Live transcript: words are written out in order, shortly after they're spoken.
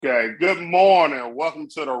Okay, good morning. Welcome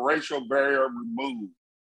to the Racial Barrier Removed.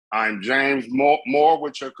 I'm James Moore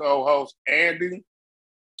with your co-host, Andy.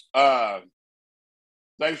 Uh,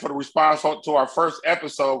 Thanks for the response to our first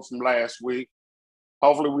episode from last week.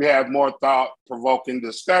 Hopefully we have more thought-provoking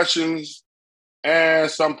discussions and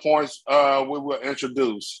some points we will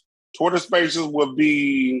introduce. Twitter Spaces will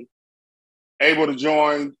be able to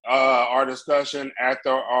join our discussion after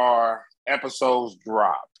our episodes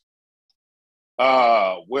drop.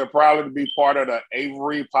 We're proud to be part of the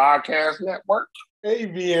Avery Podcast Network.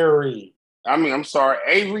 Aviary. I'm sorry,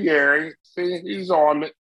 Aviary. See, he's on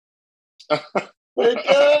it. Wake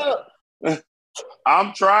up!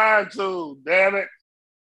 I'm trying to, damn it.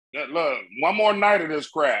 Look, one more night of this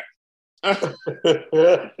crap. We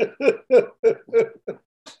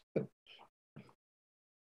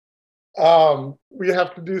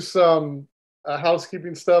have to do some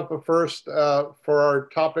housekeeping stuff, but first, for our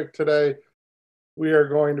topic today, we are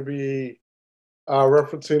going to be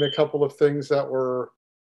referencing a couple of things that were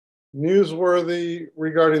newsworthy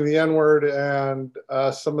regarding the N-word, and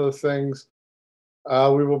some of the things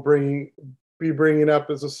we will be bringing up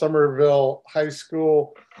as a Somerville High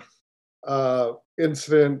School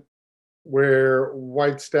incident where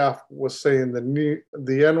white staff was saying the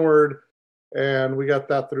N-word, and we got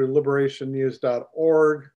that through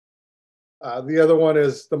liberationnews.org. The other one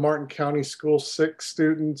is the Martin County School 6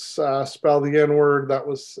 students spell the N-word. That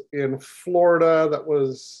was in Florida. That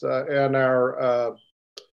was and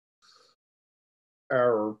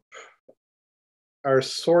our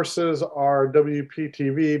sources are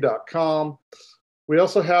WPTV.com. We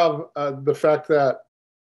also have the fact that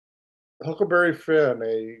Huckleberry Finn,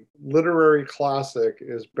 a literary classic,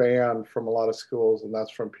 is banned from a lot of schools, and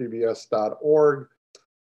that's from PBS.org.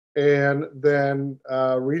 And then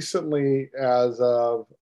recently, as of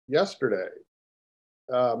yesterday,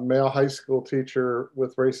 male high school teacher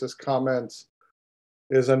with racist comments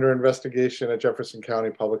is under investigation at Jefferson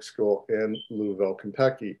County Public School in Louisville,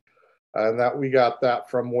 Kentucky. And that we got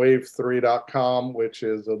that from wave3.com, which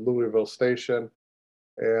is a Louisville station.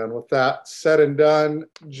 And with that said and done,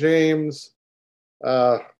 James,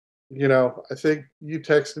 I think you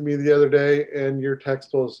texted me the other day, and your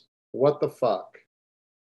text was, "What the fuck?"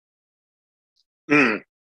 Exactly.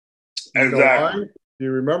 You know why? Do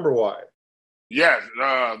you remember why? Yes,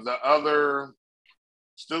 the other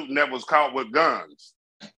student that was caught with guns.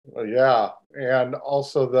 Yeah, and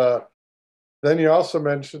also then you also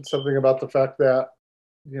mentioned something about the fact that,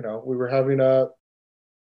 we were having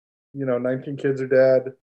 19 kids are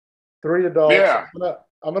dead, 3 adults. Yeah.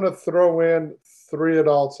 I'm gonna throw in 3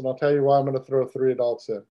 adults, and I'll tell you why I'm gonna throw 3 adults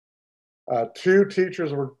in. 2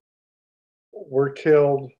 teachers were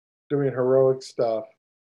killed doing heroic stuff.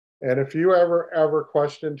 And if you ever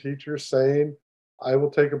question teachers saying, "I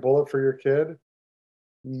will take a bullet for your kid,"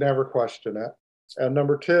 never question it. And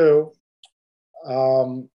number 2,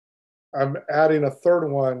 I'm adding a third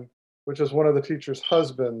one, which is one of the teacher's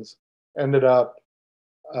husbands ended up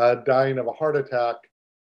dying of a heart attack.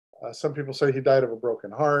 Some people say he died of a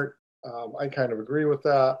broken heart. I kind of agree with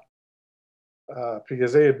that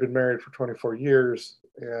because they had been married for 24 years,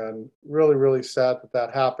 and really, really sad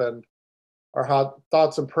that happened. Our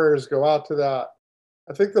thoughts and prayers go out to that.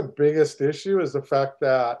 I think the biggest issue is the fact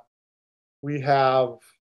that we have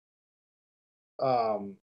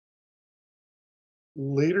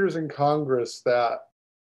leaders in Congress that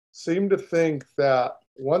seem to think that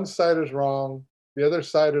one side is wrong, the other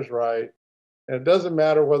side is right, and it doesn't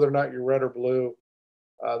matter whether or not you're red or blue.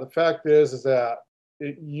 The fact is that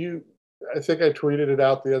I think I tweeted it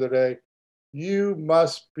out the other day. You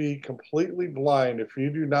must be completely blind if you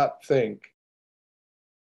do not think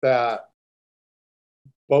that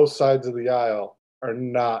both sides of the aisle are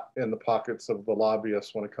not in the pockets of the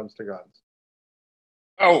lobbyists when it comes to guns.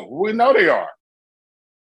 Oh, we know they are.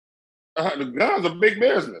 The guns are big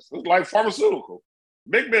business. It's like pharmaceutical,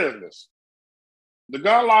 big business. The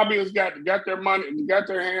gun lobbyists got their money, got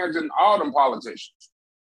their hands in all them politicians.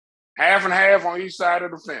 Half and half on each side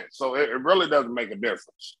of the fence. So it really doesn't make a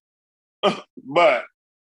difference. But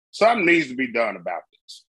something needs to be done about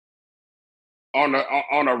this on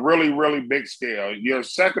a really, really big scale. Your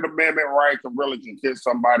Second Amendment right to really can kiss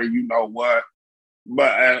somebody, you know what.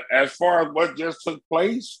 But as far as what just took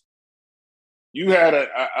place, you had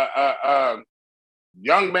a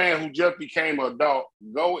young man who just became an adult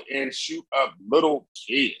go and shoot up little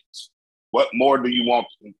kids. What more do you want?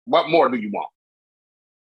 What more do you want?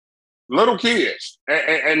 Little kids.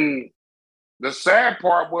 And the sad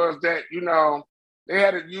part was that, they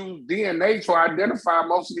had to use DNA to identify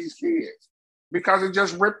most of these kids because it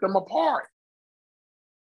just ripped them apart.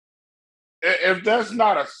 if that's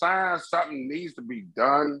not a sign something needs to be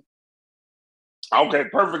done, okay,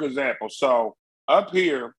 perfect example. So up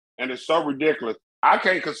here, and it's so ridiculous, I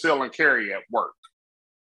can't conceal and carry at work.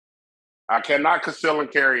 I cannot conceal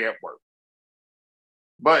and carry at work.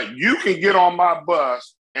 But you can get on my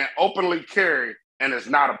bus and openly carry, and it's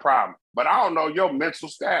not a problem. But I don't know your mental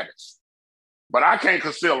status. But I can't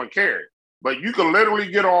conceal and carry. But you can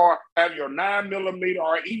literally get on, have your 9mm,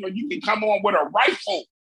 or even you can come on with a rifle.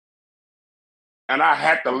 And I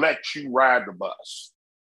had to let you ride the bus.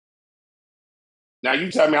 Now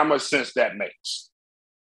you tell me how much sense that makes.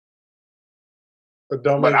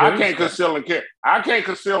 But I can't conceal and carry. I can't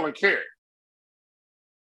conceal and carry.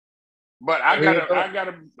 But I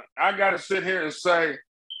gotta sit here and say,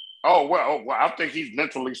 oh well, I think he's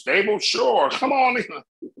mentally stable. Sure, come on,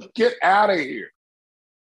 get out of here.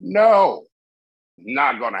 No,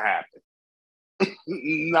 not gonna happen.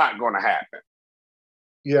 Not gonna happen.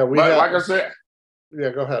 Yeah, like I said,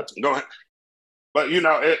 yeah, go ahead. Go ahead. But you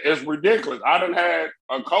know, it's ridiculous. I done had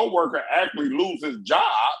a coworker actually lose his job.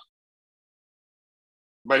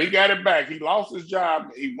 But he got it back. He lost his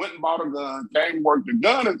job. He went and bought a gun, came to work. The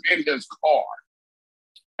gun is in his car.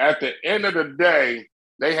 At the end of the day,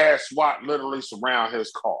 they had SWAT literally surround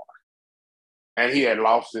his car. And he had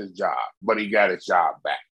lost his job, but he got his job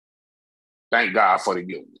back. Thank God for the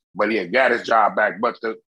union. But he had got his job back, but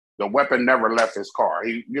the weapon never left his car.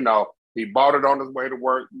 He bought it on his way to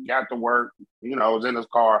work, got to work, it was in his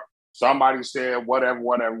car. Somebody said whatever.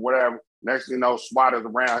 Next thing you know, SWAT is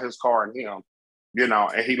around his car and him.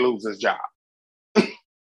 And he loses his job.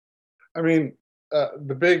 I mean,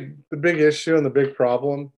 the big issue and the big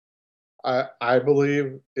problem, I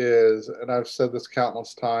believe, is, and I've said this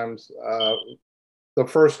countless times. The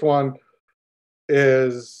first one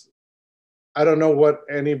is, I don't know what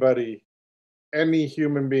any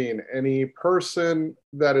human being, any person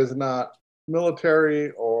that is not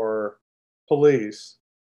military or police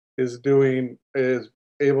is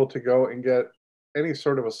able to go and get any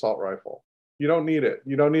sort of assault rifle. You don't need it.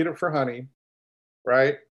 You don't need it for hunting,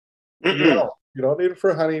 right? You don't need it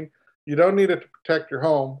for hunting. You don't need it to protect your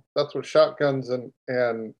home. That's what shotguns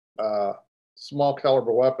and small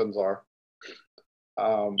caliber weapons are.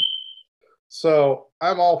 So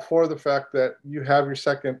I'm all for the fact that you have your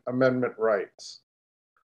Second Amendment rights.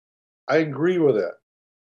 I agree with it.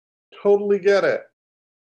 Totally get it.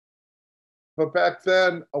 But back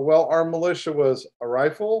then, a well-armed militia was a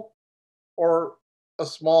rifle or a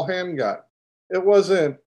small handgun. It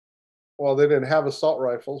wasn't, well, they didn't have assault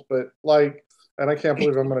rifles, but and I can't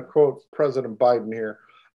believe I'm going to quote President Biden here.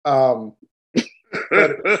 But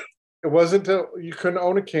it wasn't, you couldn't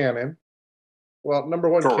own a cannon. Well, number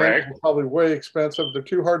one, cannons were probably way expensive. They're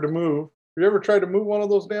too hard to move. Have you ever tried to move one of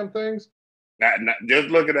those damn things? Just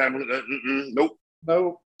looking at them. Nope.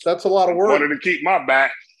 No, that's a lot of work. Wanted to keep my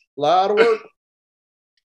back. A lot of work.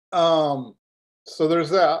 So there's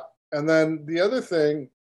that. And then the other thing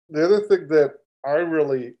that I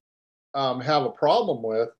really have a problem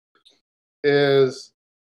with is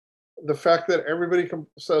the fact that everybody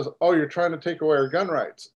says, oh, you're trying to take away our gun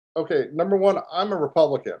rights. Okay, number one, I'm a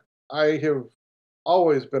Republican. I have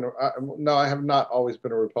always been, no, I have not always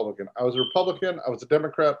been a Republican. I was a Republican, I was a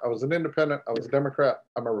Democrat, I was an independent, I was a Democrat,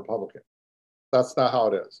 I'm a Republican. That's not how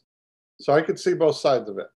it is. So I could see both sides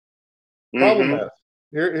of it. Problem is,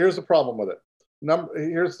 here's the problem with it.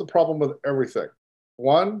 Here's the problem with everything.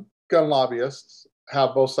 One, gun lobbyists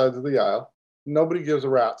have both sides of the aisle. Nobody gives a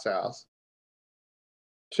rat's ass.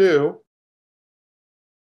 Two,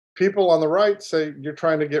 people on the right say you're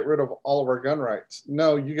trying to get rid of all of our gun rights.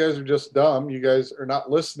 No, you guys are just dumb. You guys are not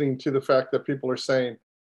listening to the fact that people are saying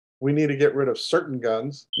we need to get rid of certain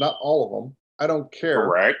guns, not all of them. I don't care.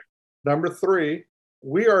 Correct. Number three,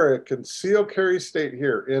 we are a concealed carry state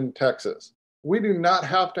here in Texas. We do not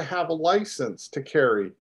have to have a license to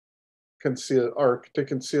conceal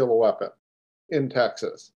a weapon in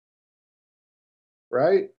Texas.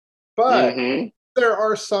 Right? But there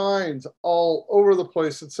are signs all over the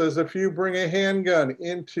place that says if you bring a handgun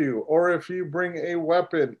into, or if you bring a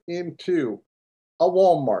weapon into a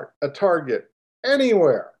Walmart, a Target,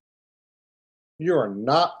 anywhere, you are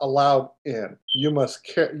not allowed in. You must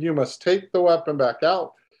take the weapon back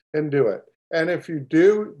out and do it. And if you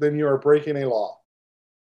do, then you are breaking a law.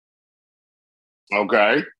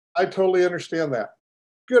 Okay. I totally understand that.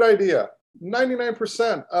 Good idea.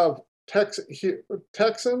 99% of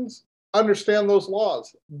Texans understand those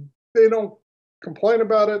laws. They don't complain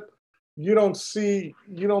about it. You don't see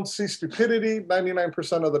stupidity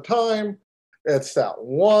 99% of the time. It's that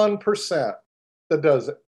 1% that does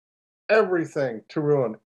everything to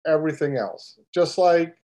ruin everything else. Just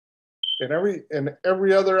like in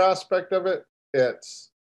every other aspect of it,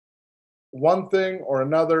 it's one thing or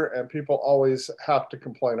another, and people always have to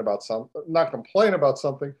complain about something. Not complain about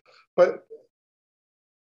something, but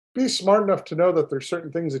be smart enough to know that there's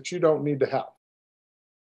certain things that you don't need to have.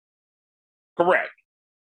 Correct.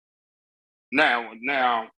 Now,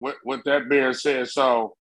 with that being said,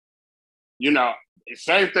 so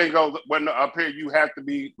same thing goes when up here. You have to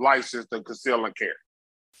be licensed to conceal and carry.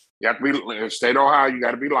 You have to be in state of Ohio. You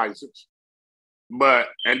got to be licensed.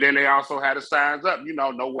 And then they also had the signs up.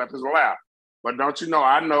 No weapons allowed. But don't you know?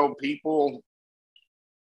 I know people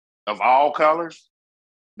of all colors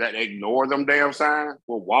that ignore them damn signs.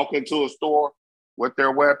 Will walk into a store with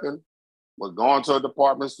their weapon. Will go into a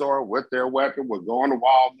department store with their weapon. Will go into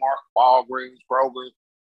Walmart, Walgreens, Kroger,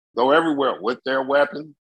 go everywhere with their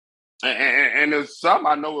weapon. And there's some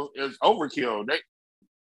I know is overkill.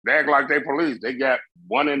 They act like they police. They got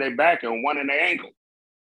one in their back and one in their ankle.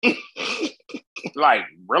 Like,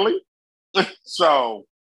 really? So,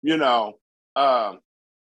 that's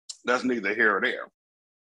neither here or there.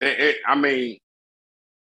 I mean,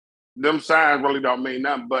 them signs really don't mean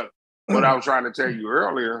nothing. But what I was trying to tell you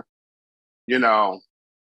earlier,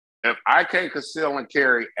 if I can't conceal and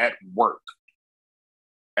carry at work,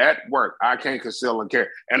 I can't conceal and carry.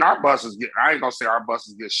 And our buses I ain't gonna say our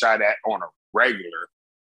buses get shot at on a regular,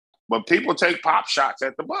 but people take pop shots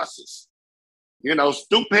at the buses.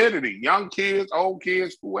 Stupidity, young kids, old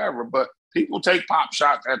kids, whoever, but people take pop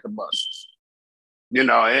shots at the buses. And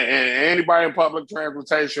anybody in public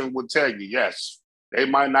transportation would tell you, yes, they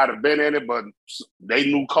might not have been in it, but they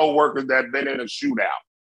knew coworkers that been in a shootout,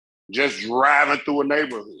 just driving through a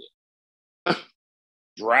neighborhood,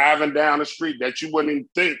 driving down the street that you wouldn't even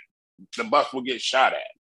think the bus would get shot at.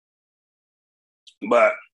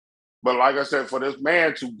 But like I said, for this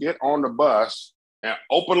man to get on the bus and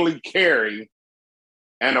openly carry,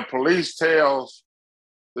 and the police tells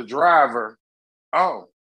the driver, oh,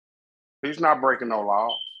 he's not breaking no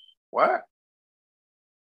law. What?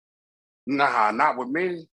 Nah, not with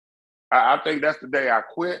me. I think that's the day I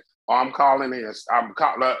quit, or I'm calling in.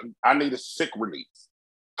 I need a sick relief.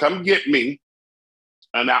 Come get me,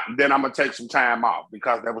 and then I'm going to take some time off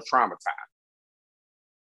because that was traumatized.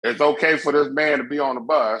 It's okay for this man to be on the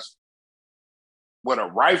bus with a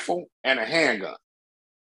rifle and a handgun.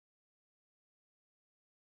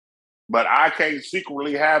 But I can't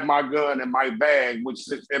secretly have my gun in my bag, which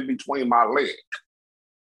sits in between my legs,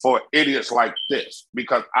 for idiots like this,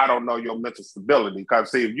 because I don't know your mental stability.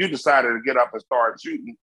 Because, see, if you decided to get up and start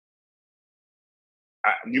shooting,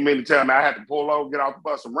 you mean to tell me I had to pull over, get off the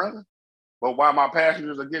bus and run? But while my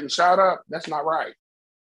passengers are getting shot up, that's not right.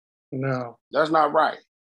 No. That's not right.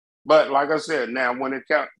 But like I said, now when it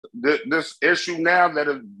comes, this issue now that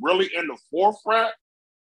is really in the forefront,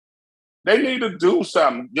 they need to do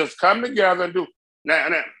something. Just come together and do.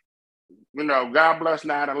 Now, God bless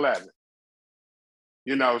 9/11.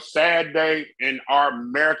 Sad day in our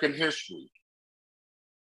American history.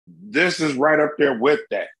 This is right up there with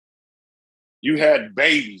that. You had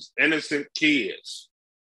babies, innocent kids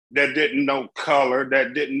that didn't know color,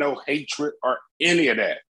 that didn't know hatred or any of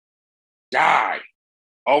that, die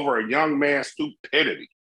over a young man's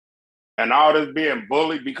stupidity. And all this being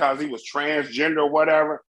bullied because he was transgender or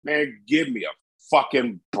whatever. Man, give me a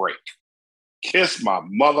fucking break. Kiss my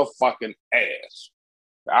motherfucking ass.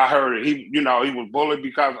 I heard he was bullied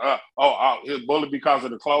because he was bullied because of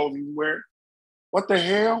the clothes he was wearing. What the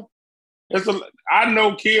hell? I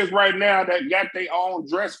know kids right now that got their own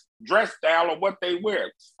dress style of what they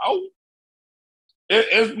wear. Oh,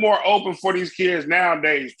 it's more open for these kids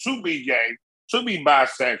nowadays to be gay, to be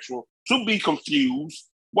bisexual, to be confused,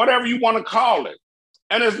 whatever you want to call it.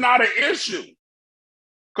 And it's not an issue.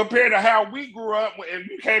 Compared to how we grew up, if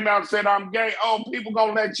you came out and said, I'm gay, people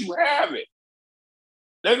gonna let you have it.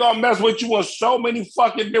 They're gonna mess with you in so many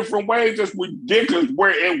fucking different ways. It's ridiculous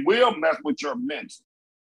where it will mess with your mental.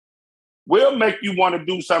 Will make you want to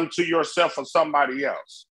do something to yourself or somebody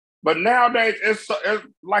else. But nowadays, it's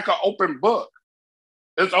like an open book.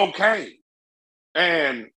 It's okay.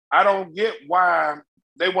 And I don't get why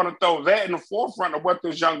they want to throw that in the forefront of what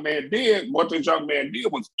this young man did. What this young man did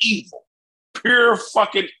was evil. Pure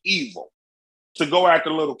fucking evil to go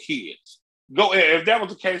after little kids. If that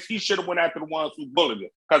was the case, he should have went after the ones who bullied him,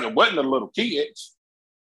 because it wasn't the little kids.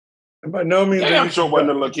 And by no means,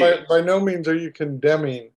 by no means are you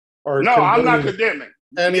condemning or no, I'm not condemning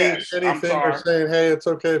anything or saying, hey, it's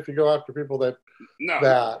okay if you go after people that.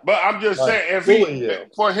 But I'm just saying,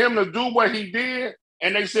 for him to do what he did,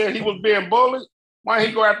 and they said he was being bullied, why didn't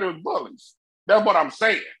he go after his bullies? That's what I'm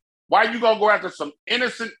saying. Why you gonna go after some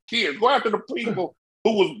innocent kids? Go after the people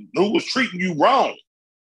who was treating you wrong.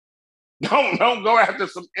 Don't go after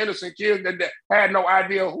some innocent kids that had no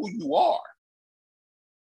idea who you are.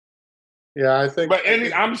 Yeah, I think. But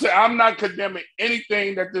I'm not condemning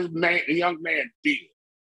anything that this young man did.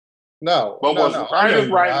 No, but no, what's no. right is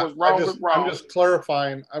right, what's wrong is wrong. I'm just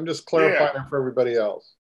clarifying. I'm just clarifying it for everybody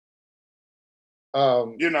else.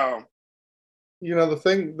 You know, the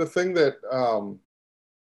thing that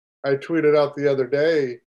I tweeted out the other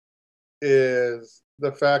day is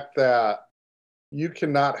the fact that you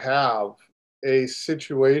cannot have a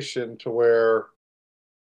situation to where,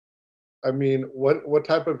 I mean, what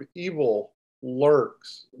type of evil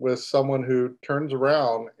lurks with someone who turns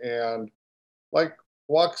around and like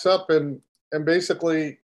walks up and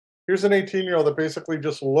basically, here's an 18-year-old that basically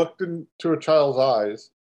just looked into a child's eyes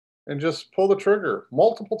and just pulled the trigger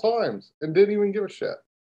multiple times and didn't even give a shit.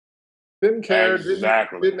 Didn't care,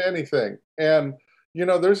 didn't anything. And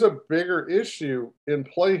there's a bigger issue in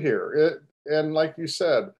play here. And like you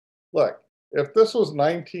said, look, if this was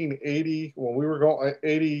 1980 when we were going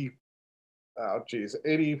 85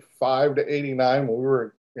 to 89 when we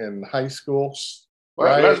were in high school. Well,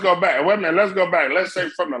 right? Let's go back. Wait a minute, let's go back. Let's say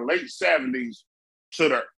from the late 70s to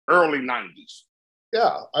the early 90s.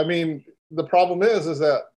 Yeah, I mean, the problem is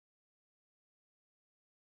that,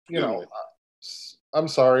 I'm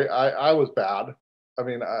sorry, I was bad. I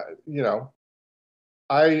mean, I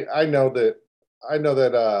know that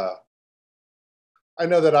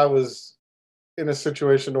I was in a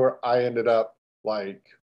situation where I ended up like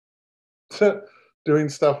doing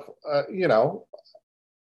stuff,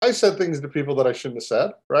 I said things to people that I shouldn't have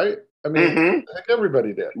said, right? I mean, I think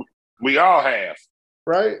everybody did. We all have.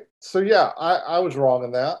 Right? So, yeah, I was wrong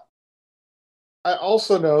in that. I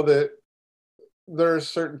also know that there's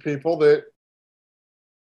certain people that,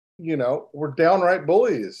 were downright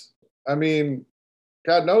bullies. I mean,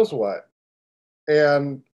 God knows what.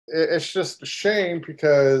 And it's just a shame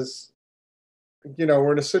because,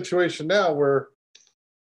 we're in a situation now where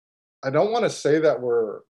I don't want to say that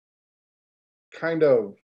we're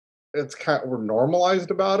we're normalized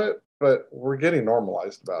about it, but we're getting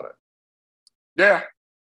normalized about it. Yeah.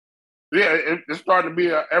 Yeah, it's starting to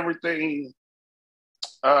be everything,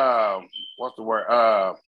 what's the word?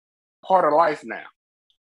 Part of life now.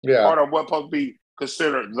 Yeah. Part of what's supposed to be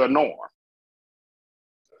considered the norm.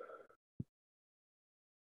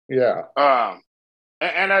 Yeah.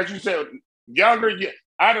 And as you said, younger,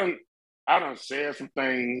 I don't said some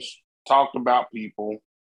things, talked about people,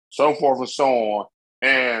 so forth and so on.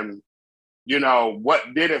 And,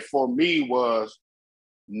 what did it for me was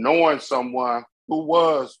knowing someone who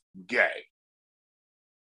was gay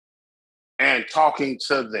and talking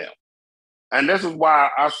to them. And this is why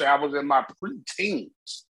I say I was in my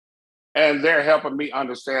preteens and they're helping me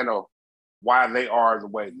understand why they are the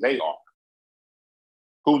way they are,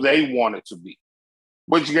 who they wanted to be,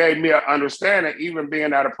 which gave me an understanding, even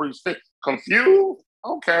being at a preteen. Confused?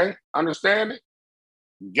 Okay, understand it?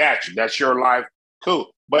 Gotcha, that's your life,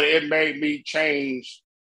 cool. But it made me change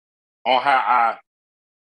on how I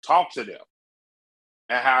talk to them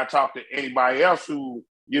and how I talk to anybody else who,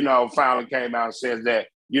 finally came out and said that,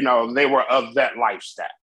 they were of that lifestyle.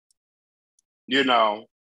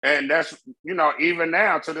 And that's, even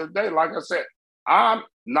now to this day, like I said, I'm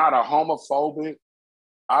not a homophobic.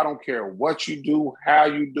 I don't care what you do, how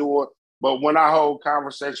you do it. But when I hold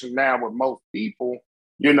conversations now with most people,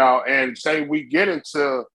 and say we get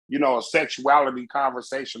into, a sexuality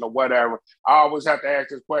conversation or whatever, I always have to ask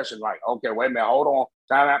this question like, okay, wait a minute, hold on,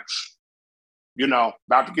 time out.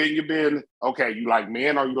 About to get in your business. Okay, you like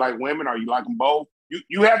men or you like women or you like them both?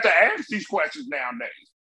 You have to ask these questions nowadays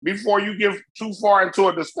before you get too far into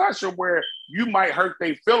a discussion where you might hurt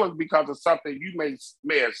their feelings because of something you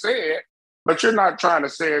may have said, but you're not trying to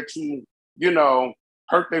say it to,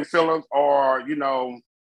 hurt their feelings or,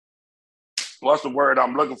 what's the word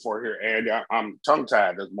I'm looking for here, Andy? I'm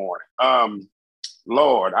tongue-tied this morning.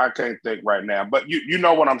 Lord, I can't think right now, but you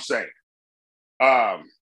know what I'm saying.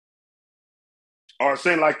 Or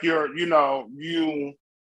saying like you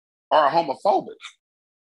are homophobic.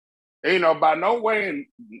 By no way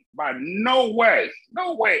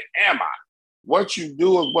am I. What you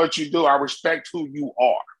do is what you do. I respect who you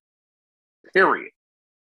are. Period.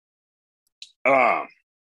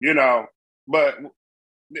 But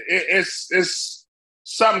it's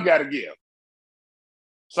something got to give.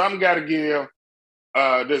 Something got to give.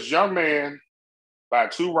 This young man buy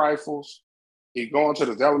 2 rifles. He going to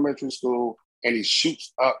this elementary school and he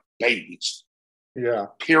shoots up babies. Yeah.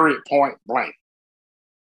 Period. Point blank.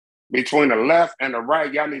 Between the left and the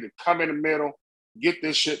right, y'all need to come in the middle, get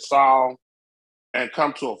this shit solved, and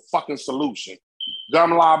come to a fucking solution.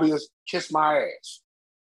 Gun lobbyists, kiss my ass.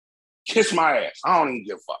 Kiss my ass. I don't even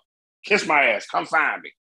give a fuck. Kiss my ass. Come find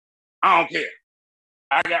me. I don't care.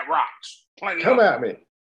 I got rocks. Plenty Come of at me.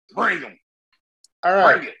 Bring them. All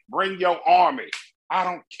right. Bring it. Bring your army. I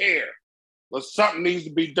don't care. But something needs to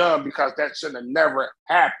be done because that should have never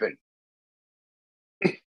happened.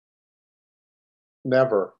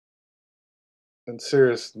 Never. And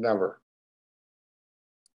serious, never.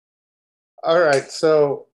 All right.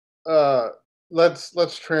 So let's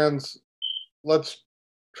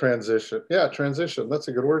transition. Yeah, transition. That's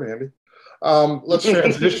a good word, Andy. Let's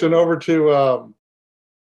transition over to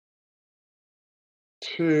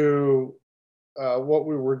what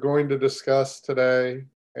we were going to discuss today,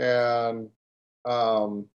 and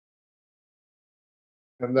that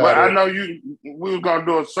But I know we were gonna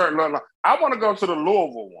do a certain level. I want to go to the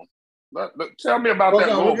Louisville one. Tell me about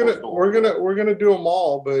that Louisville story. we're gonna do them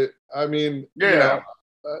all, but I mean, Yeah.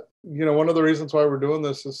 One of the reasons why we're doing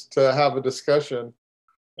this is to have a discussion.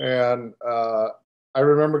 And I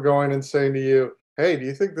remember going and saying to you, "Hey, do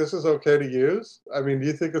you think this is okay to use? I mean, do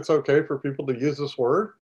you think it's okay for people to use this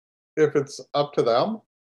word if it's up to them?"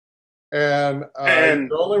 And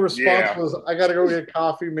the only response was, "I got to go get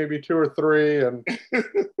coffee, maybe 2 or 3." And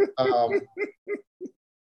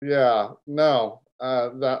yeah, no,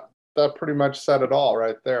 that pretty much said it all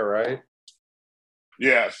right there, right?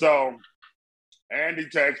 Yeah. So Andy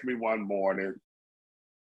texted me one morning.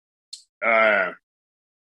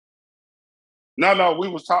 No, we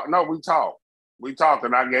was talking. No, we talked. We talked,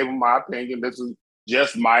 and I gave him my opinion. This is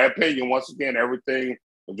just my opinion. Once again, everything,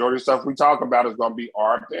 majority of stuff we talk about is going to be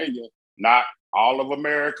our opinion, not all of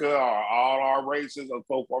America or all our races or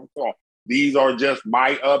so forth and so on. These are just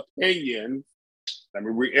my opinions. Let me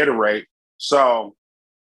reiterate. So,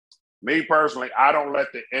 me personally, I don't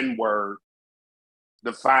let the N-word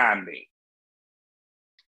define me.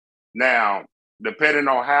 Now, depending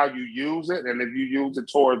on how you use it, and if you use it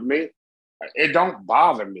towards me, it don't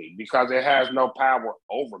bother me because it has no power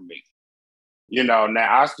over me. Now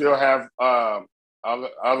I still have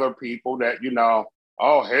other people that,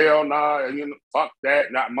 oh hell no, fuck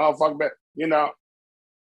that, not motherfucker that,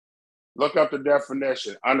 look up the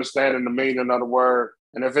definition, understanding the meaning of the word,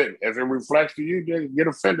 and if it reflects to you, then get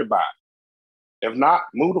offended by it. If not,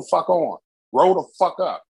 move the fuck on. Grow the fuck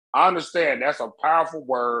up. I understand that's a powerful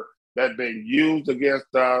word that's been used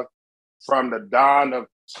against us from the dawn of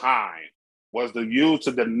time. Was to use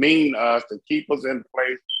to demean us, to keep us in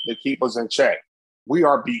place, to keep us in check. We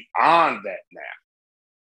are beyond that now.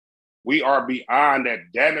 We are beyond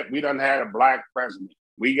that. Damn it, we done had a black president.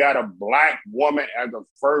 We got a black woman as the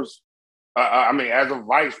first, as a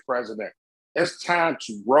vice president. It's time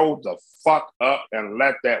to grow the fuck up and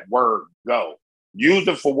let that word go. Use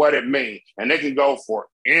it for what it means. And it can go for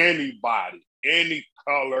anybody, any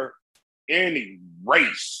color, any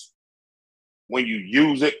race, when you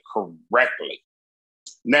use it correctly.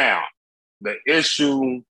 Now, the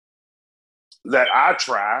issue that I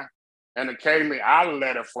try, and occasionally I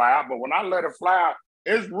let it fly out, but when I let it fly out,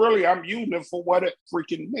 it's really, I'm using it for what it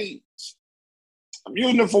freaking means. I'm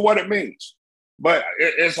using it for what it means. But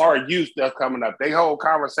it's our youth that's coming up. They hold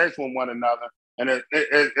conversation with one another, and it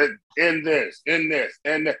in this, and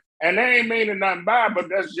they ain't meaning nothing bad, but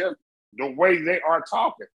that's just the way they are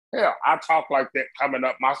talking. Hell, I talk like that coming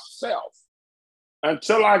up myself.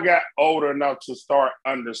 Until I got old enough to start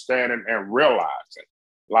understanding and realizing,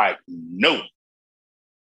 like, no,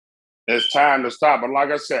 it's time to stop. But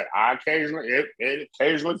like I said, it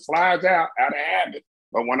occasionally flies out of habit.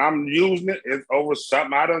 But when I'm using it, it's over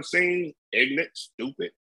something I done seen, ignorant,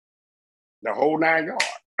 stupid, the whole 9 yards.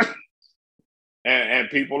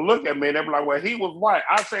 and people look at me and they're like, well, he was white.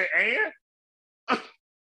 I say, and?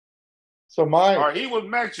 Or he was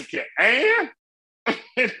Mexican, and?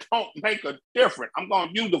 It don't make a difference. I'm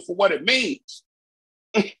going to use it for what it means.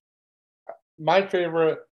 My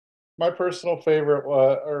personal favorite,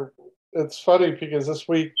 or it's funny because this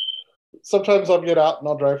week, sometimes I'll get out and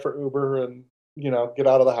I'll drive for Uber and, get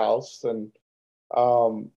out of the house. And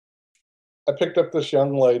I picked up this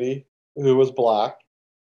young lady who was black,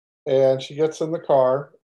 and she gets in the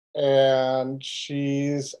car and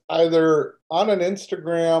she's either on an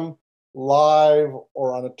Instagram live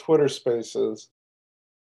or on a Twitter Spaces.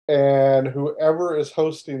 And whoever is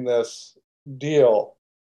hosting this deal,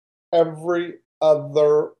 every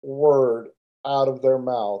other word out of their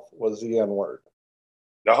mouth was the N-word.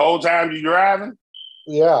 The whole time you're driving?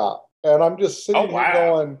 Yeah. And I'm just sitting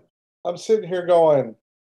here going,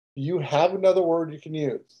 you have another word you can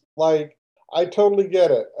use. Like, I totally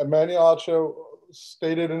get it. Emmanuel Acho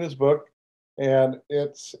stated in his book, and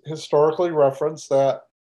it's historically referenced, that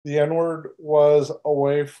the N-word was a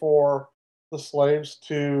way for the slaves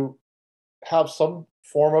to have some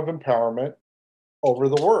form of empowerment, over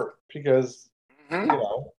the word because,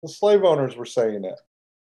 the slave owners were saying it.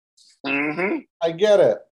 I get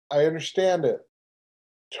it. I understand it.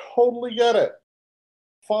 Totally get it.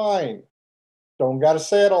 Fine. Don't got to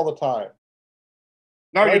say it all the time.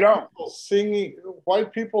 No, you don't.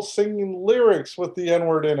 White people singing lyrics with the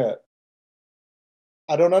N-word in it.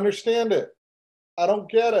 I don't understand it. I don't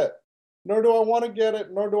get it. Nor do I want to get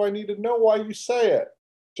it, nor do I need to know why you say it.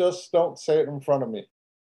 Just don't say it in front of me.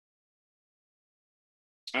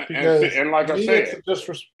 Because and like I said,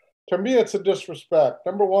 to me, it's a disrespect.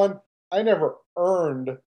 Number one, I never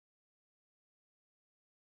earned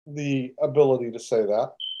the ability to say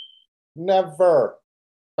that. Never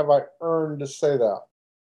have I earned to say that.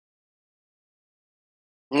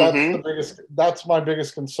 That's my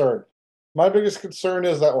biggest concern. My biggest concern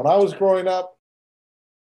is that when I was growing up,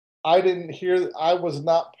 I was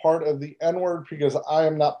not part of the N-word because I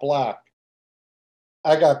am not black.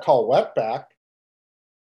 I got called wetback,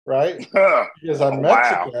 right? Because I'm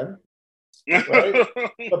Mexican, right?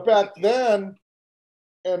 But back then,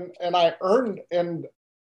 and I earned and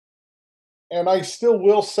I still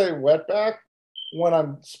will say wetback when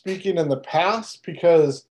I'm speaking in the past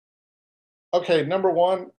because, okay, number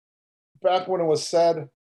one, back when it was said,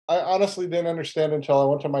 I honestly didn't understand until I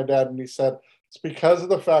went to my dad and he said, it's because of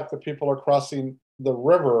the fact that people are crossing the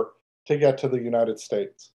river to get to the United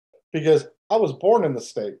States. Because I was born in the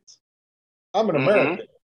States. I'm an American.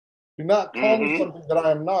 Do not call me something that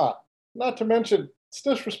I am not. Not to mention, it's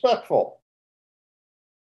disrespectful.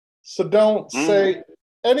 So don't say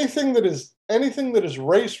anything that is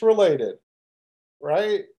race related,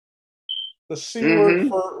 right? The C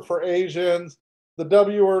word for Asians, the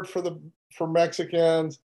W word for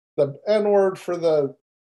Mexicans, the N word for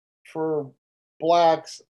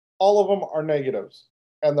blacks, all of them are negatives,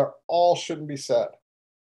 and they're all shouldn't be said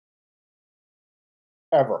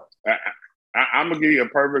ever. I'm gonna give you a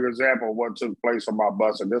perfect example of what took place on my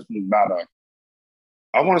bus, and this was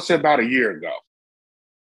about a year ago.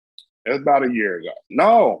 It's about a year ago.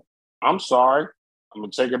 No, I'm sorry. I'm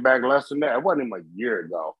gonna take it back less than that. It wasn't even a year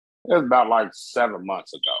ago. It was about like 7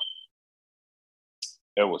 months ago.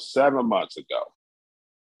 It was 7 months ago.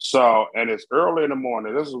 So, and it's early in the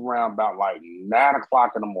morning. This is around about like 9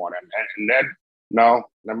 o'clock in the morning. No,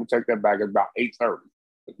 let me take that back. It's about 8:30.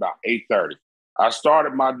 It's about 8:30. I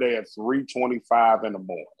started my day at 3:25 in the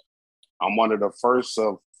morning. I'm one of the first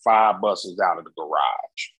of 5 buses out of the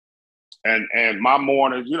garage. And my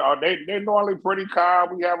mornings, they're normally pretty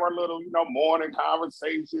calm. We have our little, morning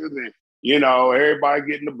conversations and, everybody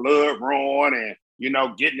getting the blood rolling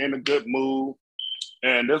and, getting in a good mood.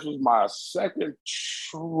 And this was my second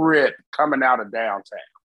trip coming out of downtown.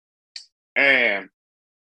 And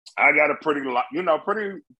I got a pretty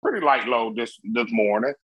light load this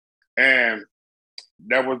morning. And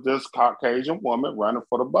there was this Caucasian woman running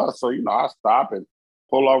for the bus. So, I stop and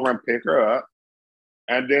pull over and pick her up.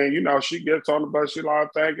 And then, she gets on the bus. She's like,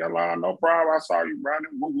 thank you, no problem. I saw you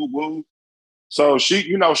running, woo, woo, woo. So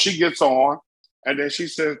she gets on and then she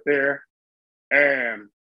sits there and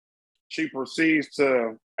she proceeds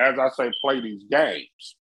to, as I say, play these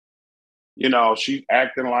games. She's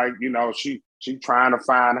acting like, she trying to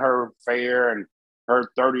find her fare and her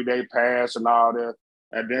 30-day pass and all that.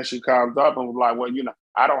 And then she comes up and was like, well,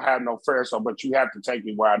 I don't have no fare, but you have to take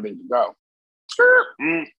me where I need to go.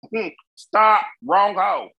 Stop, wrong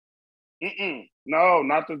hole. No,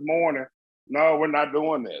 not this morning. No, we're not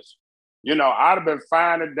doing this. I'd have been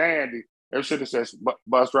fine and dandy. They should have said,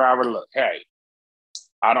 bus driver, look, hey,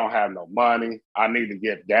 I don't have no money. I need to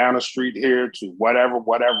get down the street here to whatever.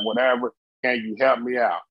 Can you help me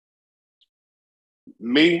out?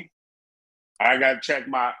 Me, I got to check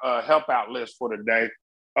my help out list for the day.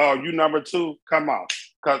 Oh, you number 2? Come on.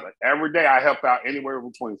 Because every day I help out anywhere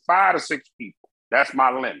between 5 to 6 people. That's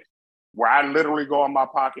my limit. Where I literally go in my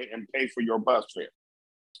pocket and pay for your bus fare.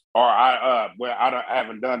 Or I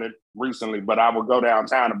haven't done it recently, but I would go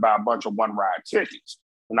downtown and buy a bunch of one-ride tickets.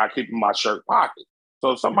 And I keep in my shirt pocket.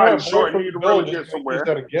 So if somebody's short and need to really get somewhere. Use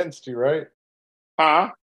that against you, right?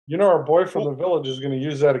 Huh? Our boy from the village is going to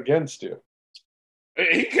use that against you.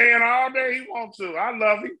 He can all day he wants to. I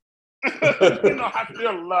love him. I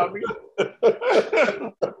still love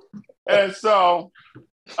him. And so,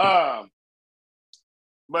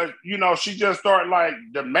 but she just started like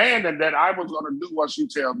demanding that I was going to do what she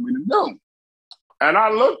tells me to do. And I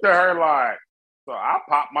looked at her like, so I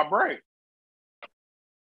popped my brake.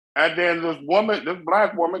 And then this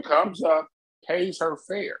black woman comes up, pays her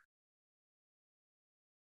fare.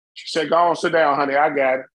 She said, go on, sit down, honey. I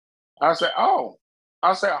got it. I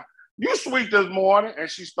said, you sweet this morning. And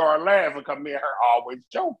she started laughing because me and her always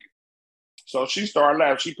joking. So she started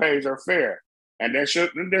laughing. She pays her fare. And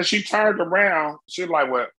then she turned around. She's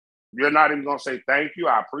like, well, you're not even going to say thank you.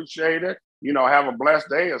 I appreciate it. You know, have a blessed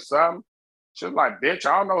day or something. She's like, bitch,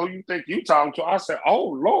 I don't know who you think you talking to. I said, oh,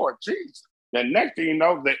 Lord, Jesus. The next thing you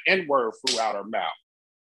know, the N-word flew out her mouth.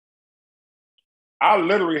 I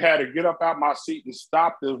literally had to get up out my seat and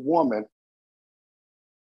stop this woman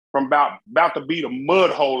from about to beat a mud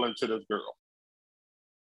hole into this girl.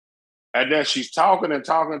 And then she's talking and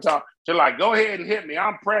talking and talking. She's like, go ahead and hit me.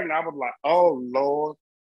 I'm pregnant. I was like, oh, Lord.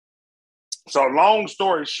 So long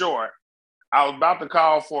story short, I was about to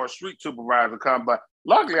call for a street supervisor to come, but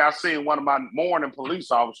luckily I seen one of my morning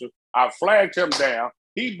police officers. I flagged him down.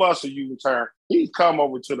 He busted a U-turn. He come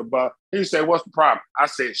over to the bus. He said, what's the problem? I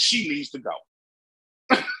said, she needs to go.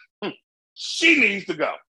 She needs to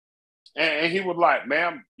go. And he was like,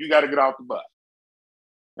 ma'am, you got to get off the bus.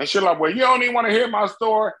 And she's like, well, you don't even want to hear my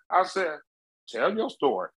story. I said, tell your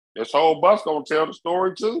story. This whole bus going to tell the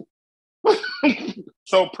story too.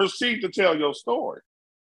 So proceed to tell your story.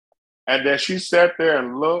 And then she sat there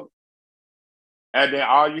and looked. And then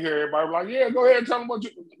all you hear everybody like, yeah, go ahead and tell them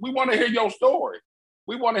we want to hear your story.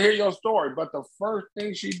 We want to hear your story. But the first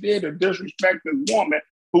thing she did to disrespect this woman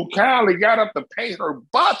who kindly got up to pay her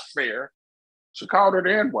bus fare, she called her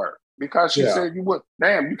the N-word because she said, you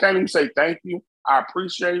can't even say thank you. I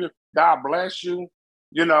appreciate it. God bless you.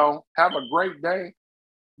 You know, have a great day.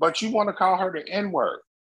 But you want to call her the N-word.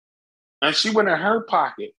 And she went in her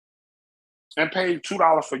pocket and paid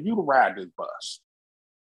 $2 for you to ride this bus.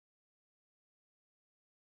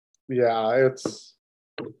 Yeah, it's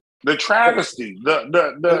the travesty,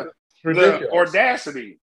 the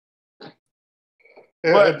audacity.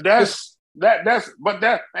 But that's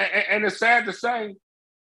and it's sad to say,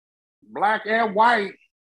 black and white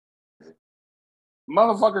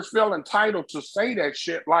motherfuckers feel entitled to say that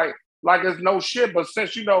shit like it's no shit. But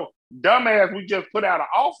since, you know, dumbass we just put out of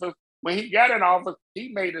office, when he got in office, he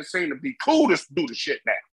made it seem to be cool to do the shit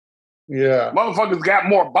now. Yeah. Motherfuckers got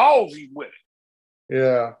more ballsy with it.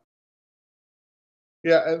 Yeah.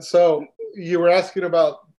 Yeah. And so you were asking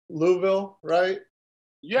about Louisville, right?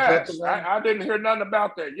 Yes. I didn't hear nothing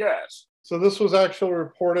about that. Yes. So this was actually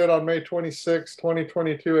reported on May 26,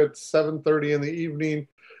 2022 at 7:30 in the evening.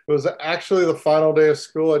 It was actually the final day of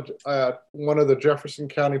school at one of the Jefferson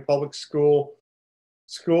County Public schools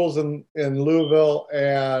in Louisville.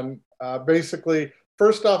 And basically,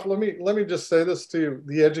 first off, let me just say this to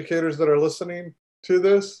the educators that are listening to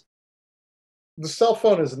this. The cell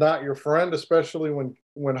phone is not your friend, especially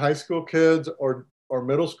when high school kids or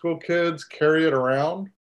middle school kids carry it around,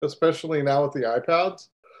 especially now with the iPads,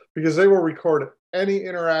 because they will record any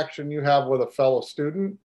interaction you have with a fellow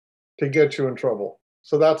student to get you in trouble.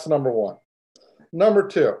 So that's number one. Number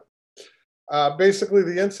two, basically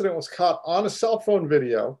the incident was caught on a cell phone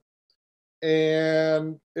video,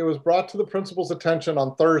 and it was brought to the principal's attention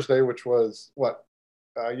on Thursday, which was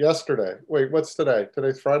yesterday. Wait, what's today?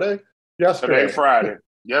 Today's Friday? Yesterday. Today, Friday.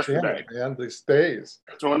 Yesterday. Damn, man, these days.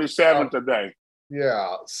 27th today.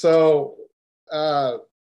 Yeah. So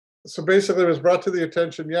basically it was brought to the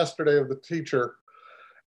attention yesterday of the teacher,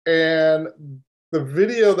 and the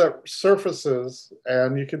video that surfaces,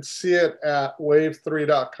 and you can see it at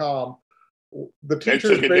wave3.com, the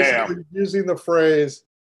teacher is basically using the phrase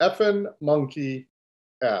effing monkey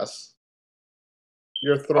s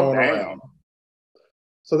you're throwing around.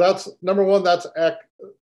 So that's number one. That's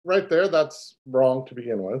right there. That's wrong to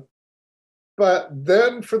begin with. But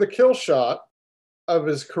then for the kill shot of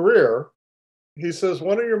his career, he says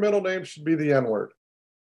one of your middle names should be the N-word.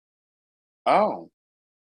 Oh,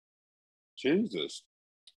 Jesus.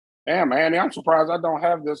 Damn, Andy, I'm surprised I don't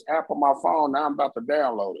have this app on my phone. Now I'm about to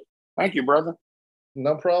download it. Thank you, brother.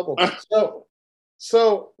 No problem.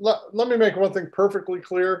 So let me make one thing perfectly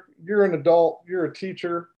clear. You're an adult. You're a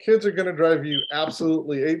teacher. Kids are going to drive you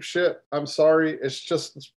absolutely apeshit. I'm sorry. It's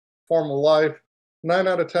just this form of life. 9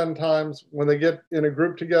 out of 10 times when they get in a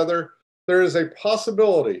group together, there is a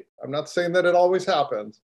possibility, I'm not saying that it always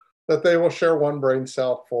happens, that they will share one brain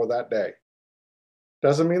cell for that day.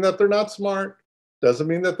 Doesn't mean that they're not smart. Doesn't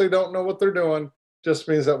mean that they don't know what they're doing. Just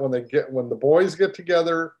means that when the boys get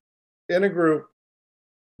together in a group,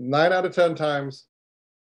 9 out of 10 times,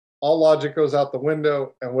 all logic goes out the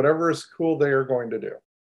window, and whatever is cool, they are going to do.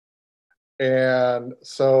 And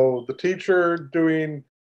so the teacher doing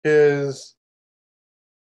his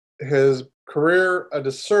career a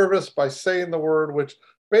disservice by saying the word, which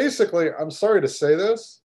basically, I'm sorry to say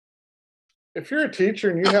this, if you're a teacher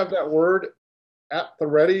and you have that word at the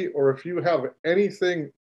ready, or if you have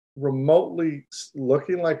anything remotely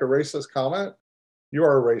looking like a racist comment, you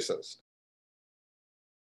are a racist.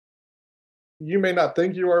 You may not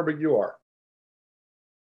think you are, but you are.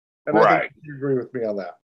 And I think you agree with me on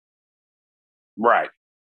that. Right.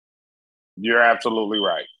 You're absolutely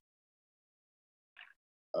right.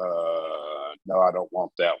 No, I don't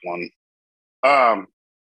want that one.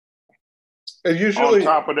 And usually, on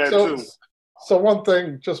top of that too. So one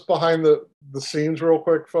thing, just behind the scenes, real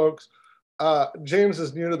quick, folks. James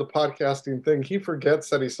is new to the podcasting thing. He forgets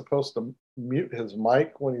that he's supposed to mute his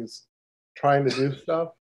mic when he's trying to do stuff.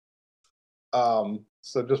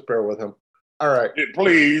 So just bear with him. All right,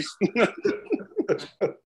 please.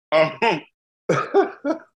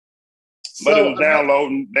 But it was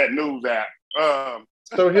downloading that news app.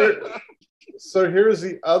 So here's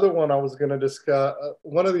the other one I was going to discuss.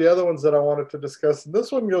 One of the other ones that I wanted to discuss. And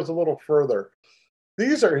this one goes a little further.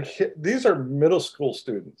 These are middle school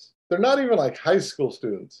students. They're not even like high school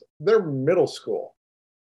students. They're middle school.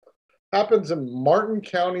 Happens in Martin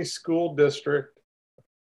County School District,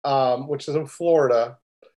 which is in Florida.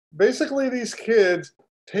 Basically, these kids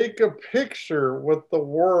take a picture with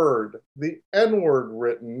the N-word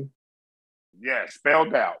written. Yeah,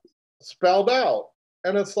 spelled out.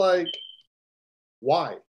 And it's like,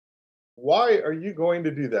 why? Why are you going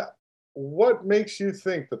to do that? What makes you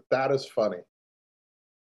think that that is funny?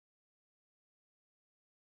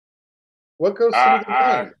 What goes through the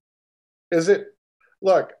mind? Is it,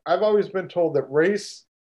 look, I've always been told that race,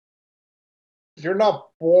 you're not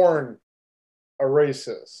born a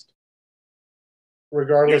racist.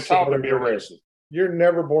 Regardless you're of taught to be a racist. You're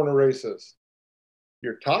never born a racist.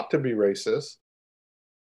 You're taught to be racist.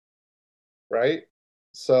 Right?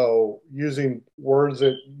 So using words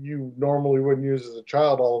that you normally wouldn't use as a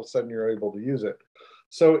child, all of a sudden you're able to use it.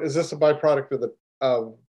 So is this a byproduct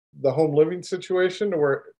of the home living situation,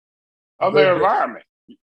 or of their environment?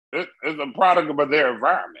 It's a product of their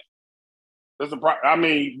environment. I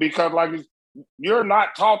mean, because like you're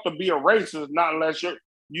not taught to be a racist, not unless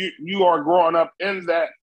you are growing up in that.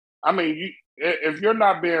 I mean, if you're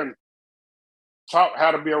not being taught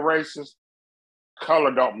how to be a racist,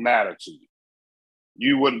 color don't matter to you.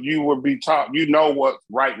 You would be taught, you know what's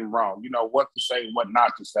right and wrong, you know what to say, what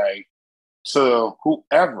not to say to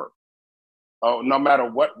whoever, no matter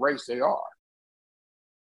what race they are.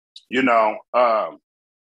 You know,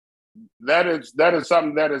 that is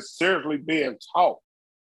something that is seriously being taught.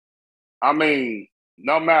 I mean,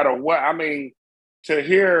 no matter what. I mean, to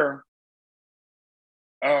hear,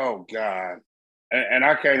 oh God, and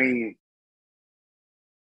I can't even.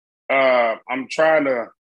 I'm trying to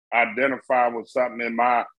identify with something in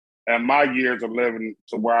my years of living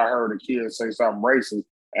to where I heard a kid say something racist,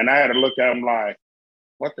 and I had to look at him like,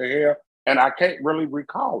 what the hell? And I can't really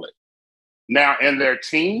recall it. Now, in their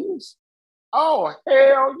teens, oh,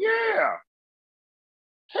 hell yeah.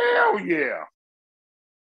 Hell yeah.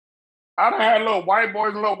 I done had little white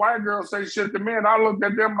boys and little white girls say shit to me, and I looked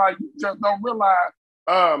at them like, you just don't realize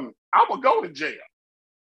I would go to jail.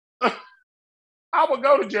 I would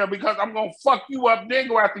go to jail because I'm going to fuck you up, then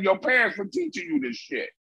go after your parents for teaching you this shit.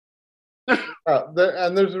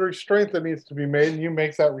 And there's a restraint that needs to be made, and you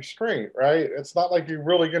make that restraint, right? It's not like you're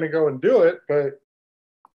really going to go and do it, but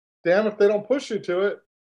damn if they don't push you to it,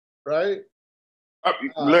 right?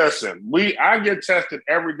 Listen, I get tested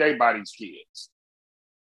every day by these kids.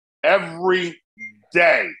 Every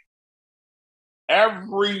day.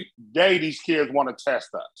 Every day these kids want to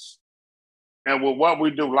test us. And with what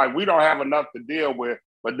we do, like we don't have enough to deal with,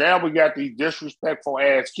 but now we got these disrespectful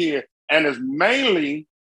ass kids, and it's mainly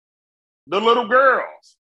the little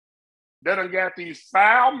girls that have got these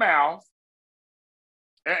foul mouths,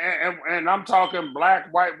 and I'm talking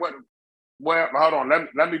black, white, what? Well, hold on,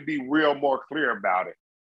 let me be real more clear about it,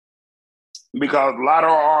 because a lot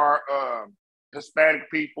of our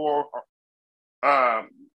Hispanic people,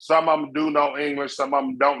 some of them do know English, some of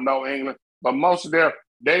them don't know English, but most of them.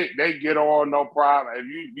 They get on no problem. If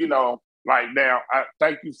you know, like now, I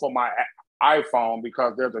thank you for my iPhone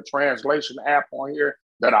because there's a translation app on here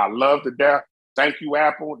that I love to death. Thank you,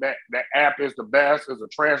 Apple. That app is the best. It's a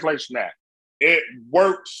translation app. It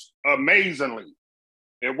works amazingly.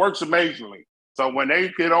 It works amazingly. So when they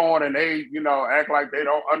get on and they, you know, act like they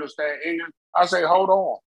don't understand English, I say, hold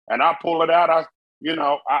on. And I pull it out. I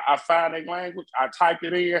find their language. I type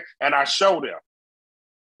it in and I show them.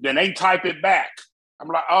 Then they type it back. I'm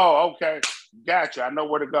like, oh, okay, gotcha. I know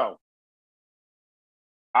where to go.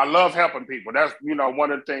 I love helping people. That's, you know, one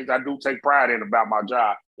of the things I do take pride in about my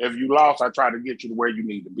job. If you lost, I try to get you to where you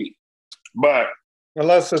need to be. But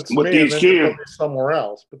unless it's with me, these kids somewhere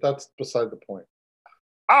else. But that's beside the point.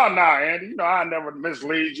 Oh no, Andy. You know I never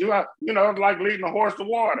mislead you. You know, it's like leading a horse to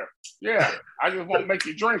water. Yeah, I just won't make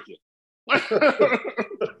you drink it.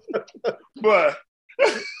 But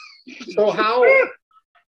so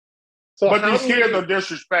So but these kids are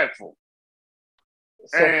disrespectful.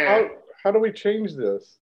 So how do we change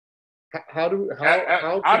this? How can people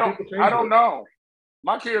change I don't know.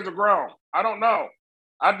 My kids are grown. I don't know.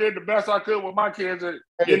 I did the best I could with my kids. And,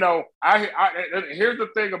 Hey. Here's the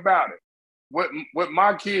thing about it. With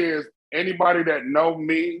my kids, anybody that know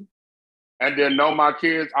me and then know my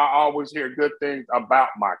kids, I always hear good things about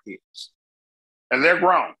my kids. And they're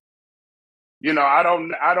grown. I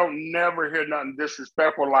don't never hear nothing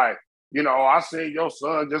disrespectful like, I seen your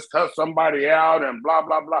son just cut somebody out and blah,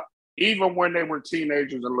 blah, blah. Even when they were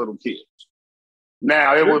teenagers and little kids.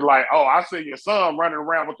 Now it was like, oh, I see your son running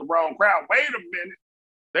around with the wrong crowd. Wait a minute.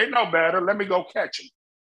 They know better. Let me go catch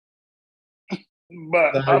him.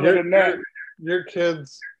 But other than that. Your kid,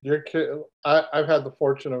 I've had the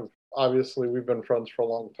fortune of, obviously, we've been friends for a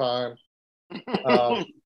long time.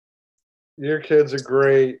 Your kids are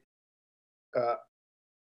great.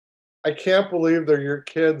 I can't believe they're your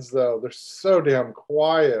kids, though. They're so damn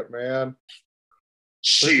quiet, man.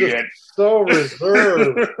 Shit. So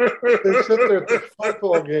reserved. They sit there at the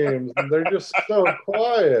football games, and they're just so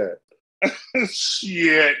quiet.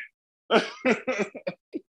 Shit. Look,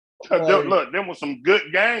 there were some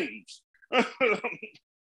good games.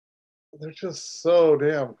 They're just so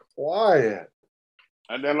damn quiet.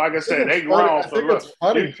 And then, like I said, they grown. I think it's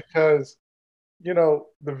funny because, the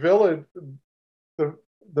village,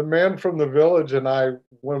 the man from the village and I,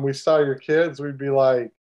 when we saw your kids, we'd be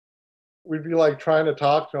like trying to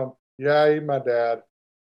talk to him. Yeah, he's my dad.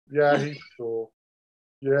 Yeah, he's cool.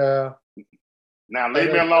 Yeah. Now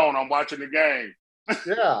leave me alone. I'm watching the game.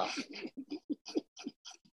 Yeah.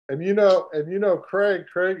 And Craig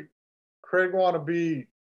want to be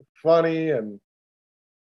funny and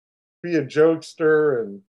be a jokester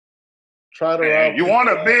and try to. You want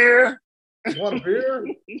a beer? You want a beer?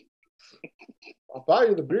 I'll buy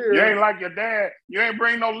you the beer. You ain't like your dad. You ain't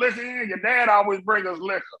bring no liquor in. Your dad always bring us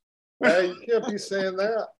liquor. Hey, you can't be saying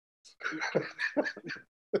that.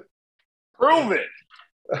 Prove it.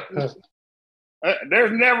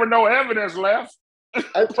 There's never no evidence left.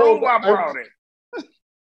 I brought it.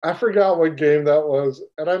 I forgot what game that was,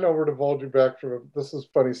 and I know we're divulging back from it. This is a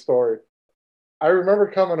funny story. I remember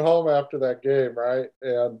coming home after that game, right?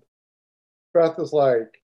 And Beth is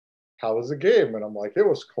like, how was the game? And I'm like, it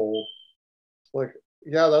was cold. It's like,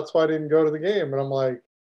 yeah, that's why I didn't go to the game. And I'm like,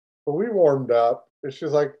 but we warmed up. And she's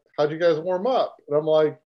like, how'd you guys warm up? And I'm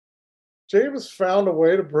like, James found a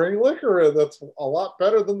way to bring liquor in that's a lot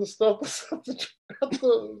better than the stuff that's at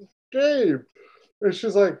the game. And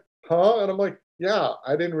she's like, huh? And I'm like, yeah,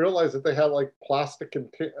 I didn't realize that they had like plastic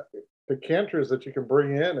decanters that you can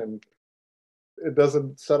bring in and it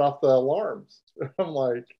doesn't set off the alarms. I'm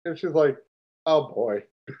like, and she's like, oh boy.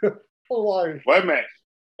 I'm like, wait a minute.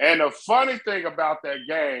 And the funny thing about that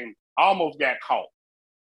game, I almost got caught.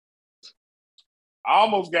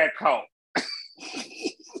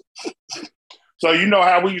 So you know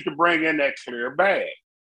how we used to bring in that clear bag.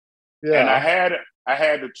 Yeah. And I had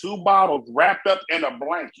the 2 bottles wrapped up in a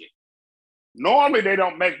blanket. Normally they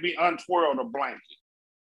don't make me untwirl the blanket.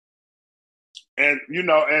 And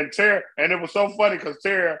and Tara, and it was so funny because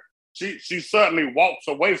Tara, she suddenly walks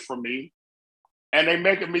away from me and they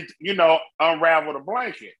making me, unravel the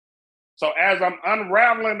blanket. So as I'm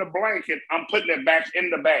unraveling the blanket, I'm putting it back in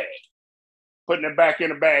the bag. And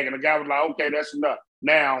the guy was like, okay, that's enough.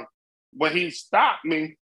 Now, when he stopped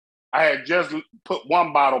me, I had just put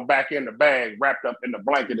 1 bottle back in the bag, wrapped up in the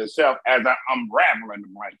blanket itself as I'm unraveling the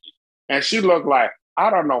blanket. And she looked like, I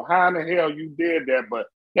don't know how in the hell you did that, but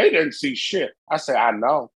they didn't see shit. I said, I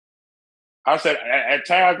know. I said, at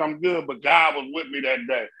times I'm good, but God was with me that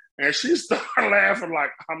day. And she started laughing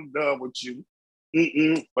like, I'm done with you.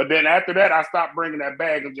 Mm-mm. But then after that, I stopped bringing that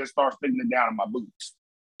bag and just started sticking it down in my boots.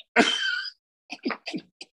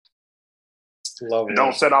 Lovely.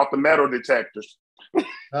 Don't set off the metal detectors.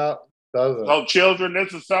 No, doesn't. So children,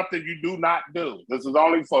 this is something you do not do. This is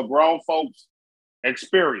only for grown folks'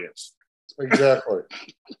 experience. Exactly.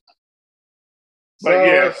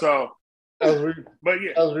 As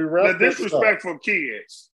we wrap the disrespectful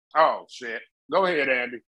kids. Oh shit! Go ahead,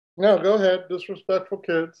 Andy. No, go ahead. Disrespectful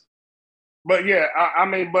kids. But yeah,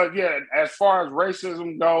 as far as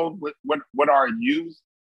racism goes with our youth,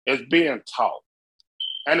 it's being taught.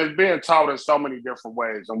 And it's being taught in so many different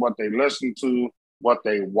ways and what they listen to, what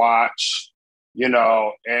they watch,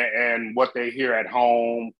 and what they hear at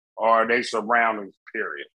home or their surroundings,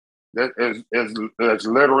 period. It's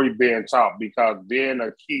literally being taught because being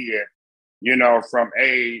a kid, from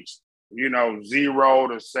age, 0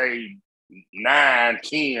 to say 9,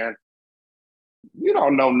 10, you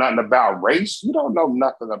don't know nothing about race. You don't know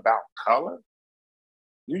nothing about color.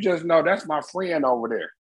 You just know that's my friend over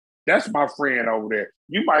there. That's my friend over there.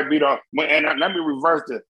 You might be the, and let me reverse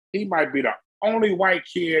it. He might be the only white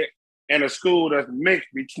kid in a school that's mixed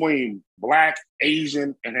between Black,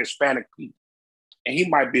 Asian, and Hispanic people. And he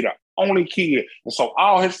might be the only kid. And so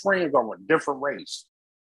all his friends are a different race.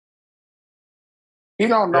 He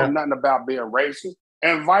don't know nothing about being racist,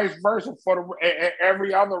 and vice versa for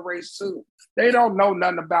every other race too. They don't know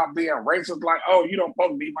nothing about being racist. Like, oh, you don't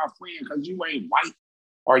supposed to be my friend because you ain't white,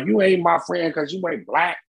 or you ain't my friend because you ain't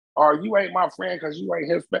Black, or you ain't my friend because you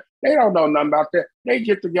ain't Hispanic. They don't know nothing about that. They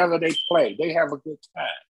get together, they play, they have a good time.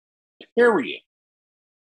 Period.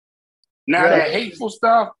 Now that hateful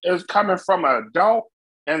stuff is coming from an adult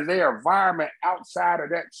and their environment outside of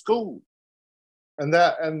that school. And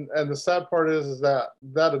the sad part is that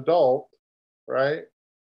adult, right?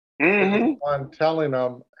 Mm-hmm. I'm telling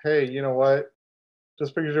them, hey, you know what?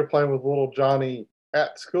 Just because you're playing with little Johnny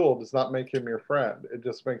at school does not make him your friend. It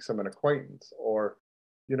just makes him an acquaintance, or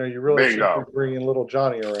you really should be bringing little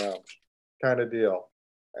Johnny around, kind of deal.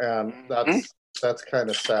 And that's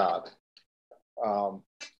kind of sad.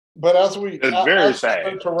 But as we start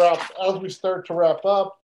to wrap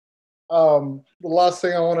up, the last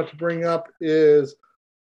thing I wanted to bring up is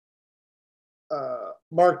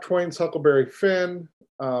Mark Twain's Huckleberry Finn.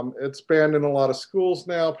 It's banned in a lot of schools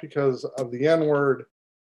now because of the N-word.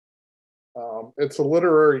 It's a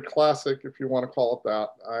literary classic, if you want to call it that.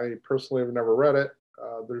 I personally have never read it.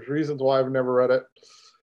 There's reasons why I've never read it.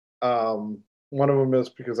 One of them is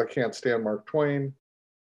because I can't stand Mark Twain.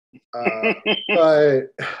 But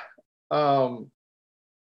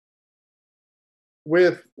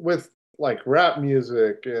with like rap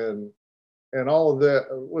music and all of that,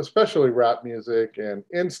 especially rap music and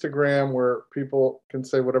Instagram, where people can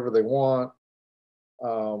say whatever they want.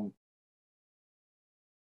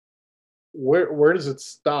 Where does it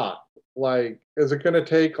stop? Like, is it going to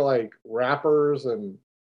take like rappers and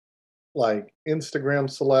like Instagram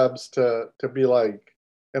celebs to be like,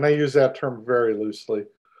 and I use that term very loosely.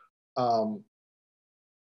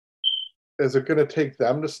 Is it going to take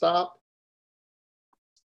them to stop?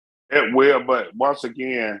 It will, but once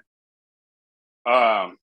again,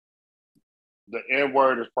 the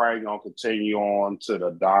N-word is probably going to continue on to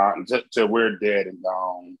the dawn, till we're dead and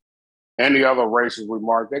gone. Any other races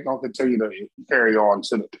remark, they're going to continue to carry on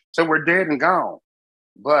till we're dead and gone.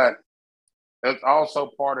 But it's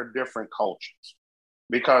also part of different cultures,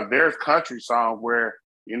 because there's country songs where,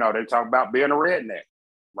 they talk about being a redneck,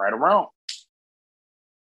 right or wrong.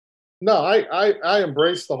 No, I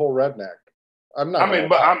embrace the whole redneck. I'm not. I mean,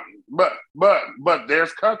 but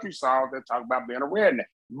there's country songs that talk about being a redneck.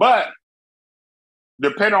 But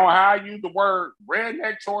depending on how I use the word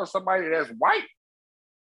redneck towards somebody that's white,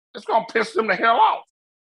 it's gonna piss them the hell off.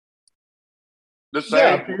 Because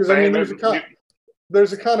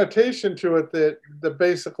there's a connotation to it that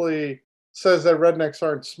basically says that rednecks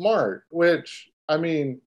aren't smart, which, I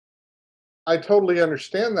mean, I totally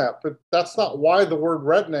understand that, but that's not why the word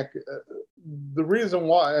redneck. The reason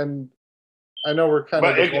why, and I know we're kind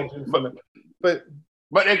of divulging from it, but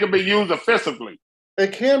it can be used offensively.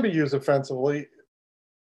 It can be used offensively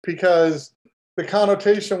because the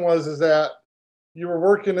connotation is that you were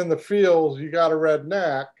working in the fields, you got a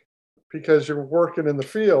redneck because you're working in the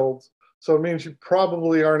fields, so it means you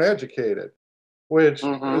probably aren't educated, which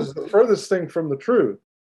is the furthest thing from the truth.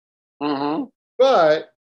 Mm-hmm.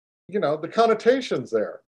 But the connotation's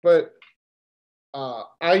there. But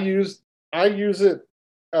I use it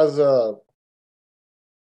as a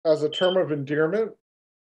term of endearment,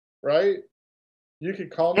 right? You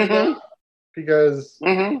could call me that because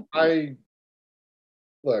I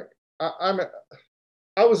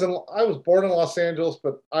was born in Los Angeles,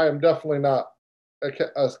 but I am definitely not a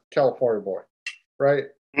California boy, right?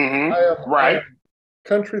 I am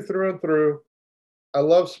country through and through. I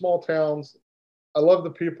love small towns. I love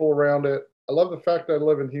the people around it. I love the fact that I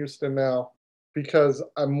live in Houston now because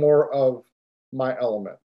I'm more of my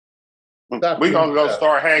element. We're going to go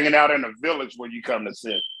start hanging out in the village when you come to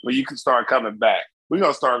sit, when you can start coming back. We're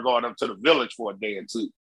going to start going up to the village for a day or two.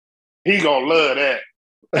 He going to love that.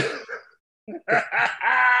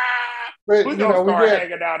 We're going to start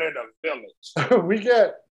hanging out in the village.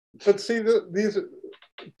 But see,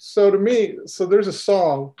 so to me, there's a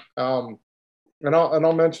song, and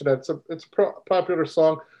I'll mention it. It's a popular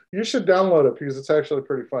song. You should download it because it's actually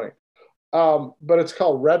pretty funny. But it's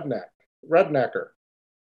called Rednecker,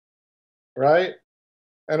 right?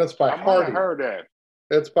 And it's by Hardy. I heard that.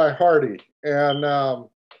 It's by Hardy, and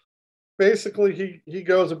basically he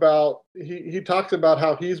goes about he talks about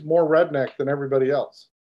how he's more redneck than everybody else.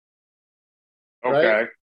 Okay. Right?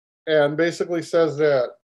 And basically says that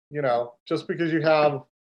just because you have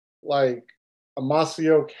like a a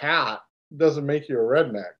Masio cat doesn't make you a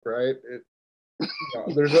redneck, right?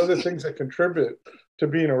 There's other things that contribute to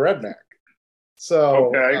being a redneck. So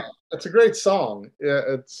Okay. it's a great song. Yeah,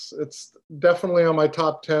 it's definitely on my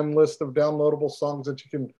top 10 list of downloadable songs that you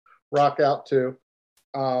can rock out to.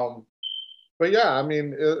 But yeah, I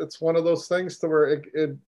mean, it's one of those things to where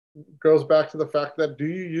it goes back to the fact that, do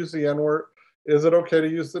you use the N-word? Is it okay to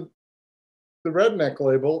use the redneck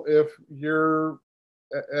label if you're,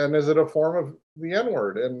 and is it a form of the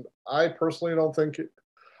N-word? And I personally don't think it,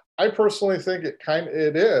 I personally think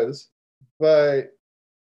it is, but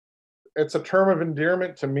it's a term of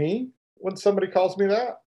endearment to me when somebody calls me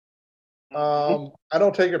that. I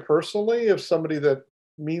don't take it personally if somebody that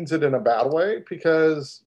means it in a bad way,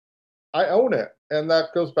 because I own it. And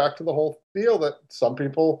that goes back to the whole deal that some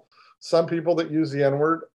people that use the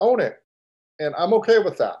N-word own it. And I'm okay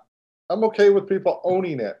with that. I'm okay with people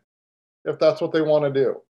owning it if that's what they want to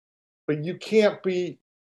do. But you can't be,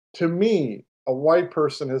 to me, a white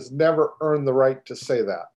person has never earned the right to say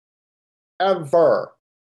that. Ever.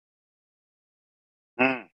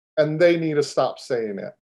 Mm. And they need to stop saying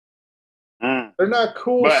it. Mm. They're not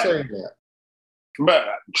cool saying it. But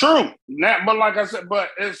true. But like I said, but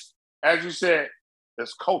it's, as you said,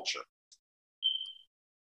 it's culture.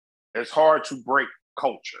 It's hard to break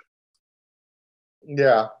culture.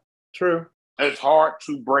 Yeah, true. It's hard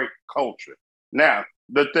to break culture. Now,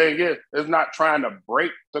 the thing is, it's not trying to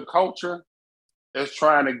break the culture. It's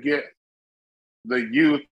trying to get the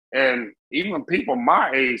youth and even people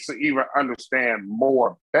my age to even understand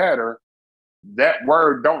more better that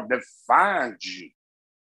word don't define you.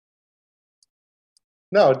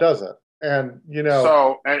 No, it doesn't. And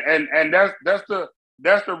so and that's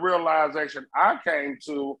the realization I came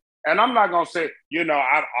to. And I'm not gonna say,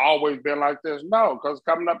 I've always been like this. No, because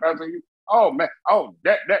coming up as a youth, oh man, oh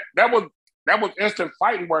that was instant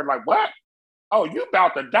fighting word. Like, what? Oh, you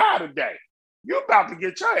about to die today. You about to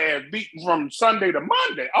get your ass beaten from Sunday to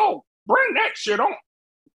Monday. Oh, bring that shit on.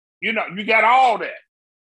 You got all that.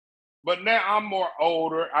 But now I'm more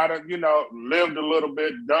older. I done, lived a little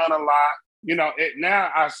bit, done a lot.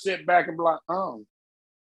 Now I sit back and be like, oh,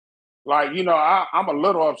 like, I'm a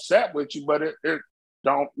little upset with you, but it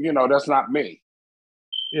don't, that's not me.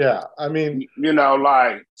 Yeah, I mean,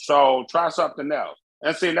 so try something else.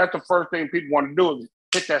 And see, that's the first thing people want to do is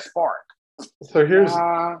hit that spark. So here's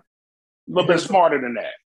a little bit smarter than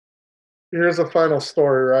that. Here's a final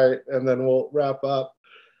story, right? And then we'll wrap up.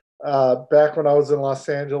 Back when I was in Los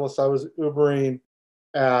Angeles, I was Ubering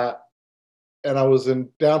and I was in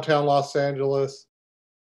downtown Los Angeles,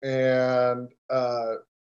 and I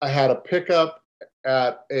had a pickup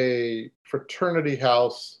at a fraternity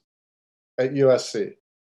house at USC.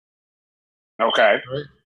 Okay. Right?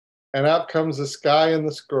 And out comes this guy and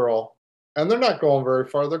this girl, and they're not going very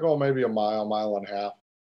far. They're going maybe a mile and a half.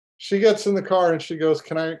 She gets in the car and she goes,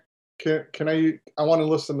 can I want to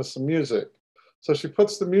listen to some music. So she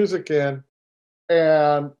puts the music in,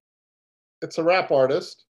 and it's a rap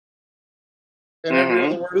artist, and every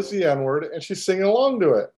other word is the N-word, and she's singing along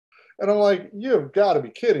to it. And I'm like, you've got to be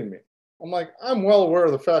kidding me. I'm like, I'm well aware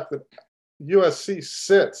of the fact that USC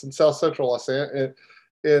sits in South Central Los Angeles,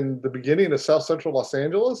 in the beginning of South Central Los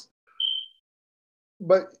Angeles.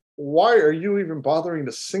 But why are you even bothering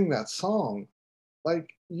to sing that song?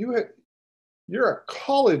 Like, you're a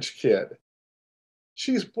college kid.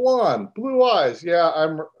 She's blonde, blue eyes. Yeah,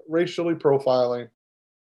 I'm racially profiling.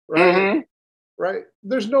 Right? Mm-hmm. Right?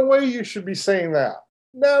 There's no way you should be saying that.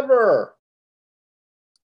 Never.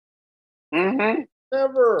 Mm-hmm.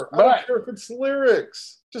 Never. I don't care if it's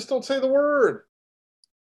lyrics. Just don't say the word.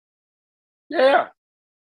 Yeah.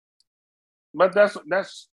 But that's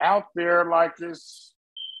out there like it's,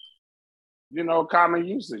 common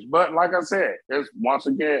usage. But like I said, it's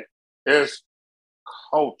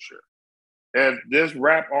culture. If this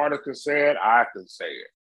rap artist can say it, I can say it.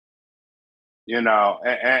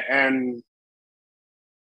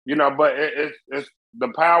 But it's the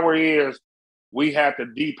power is we have to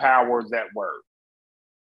depower that word.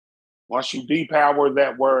 Once you depower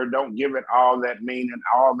that word, don't give it all that meaning,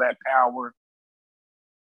 all that power.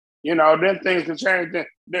 Then things can change.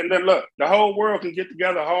 Then look, the whole world can get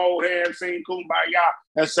together, hold hands, sing kumbaya,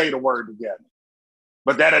 and say the word together.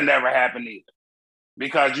 But that'll never happen either.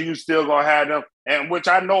 Because you still gonna have them, and which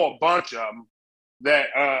I know a bunch of them, that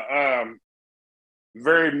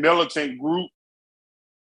very militant group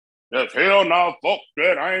that's hell no, fuck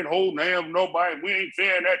that, I ain't holding hands with nobody, we ain't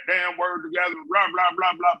saying that damn word together, blah, blah,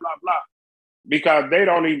 blah, blah, blah, blah. Because they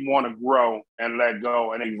don't even want to grow and let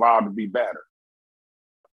go and evolve to be better.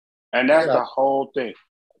 And that's the whole thing.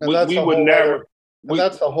 And we would never.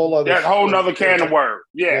 That's a whole other. That whole other can of worms.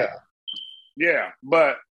 Yeah. Yeah,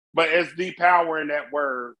 but it's depowering that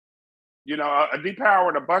word.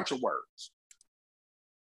 Depowering a bunch of words.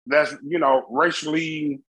 That's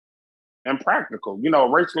racially impractical.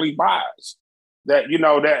 Racially biased. That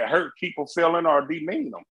that hurt people feeling or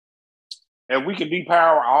demean them. If we can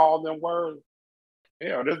depower all them words,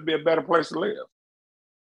 this would be a better place to live.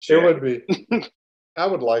 It would be. I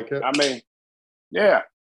would like it. I mean, yeah.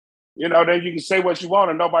 Then you can say what you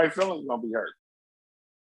want and nobody's feelings gonna be hurt.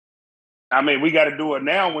 I mean, we got to do it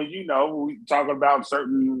now when we talking about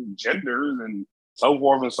certain genders and so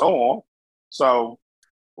forth and so on. So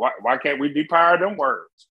why can't we depower them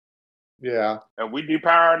words? Yeah. And we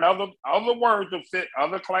depower other words to fit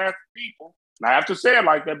other class people. And I have to say it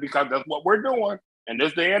like that because that's what we're doing in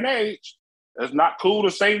this day and age. It's not cool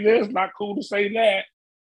to say this, not cool to say that.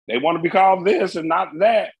 They want to be called this and not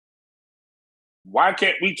that. Why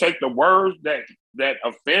can't we take the words that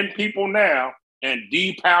offend people now and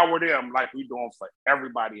depower them like we're doing for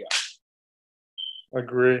everybody else?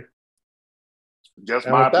 Agree. Just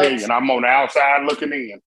my opinion. I'm on the outside looking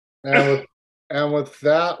in. And with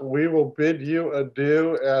that, we will bid you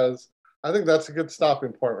adieu, as I think that's a good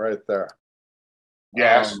stopping point right there.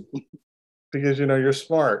 Yes. Because you're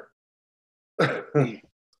smart. Me,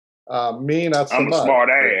 not so I'm much. A smart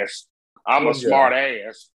ass. I'm a smart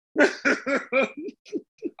ass.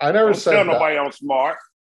 I never said that. Nobody I'm smart.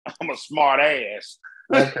 I'm a smart ass.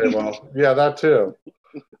 Okay, well, yeah, that too.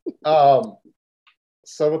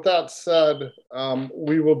 So with that said,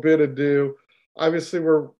 we will bid adieu. Obviously,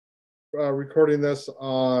 we're recording this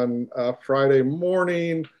on Friday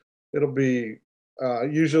morning. It'll be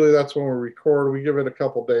usually that's when we record. We give it a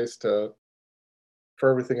couple days for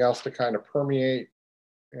everything else to kind of permeate,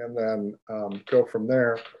 and then go from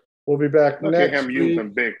there. We'll be back Look next at him week. using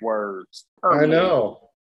big words. I know.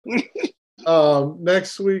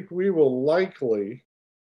 Next week we will likely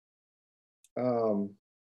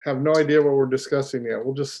have no idea what we're discussing yet.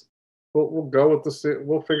 We'll go with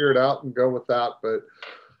we'll figure it out and go with that. But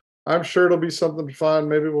I'm sure it'll be something fun.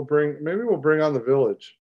 Maybe we'll bring on the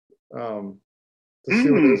village. To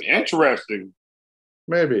see what it is. Interesting.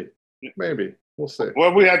 Maybe we'll see.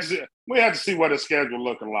 Well, we have to see what his schedule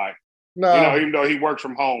looking like. No, even though he works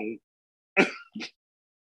from home.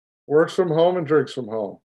 Works from home and drinks from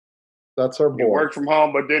home. That's our boy. He works from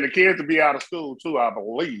home, but then the kids will be out of school too, I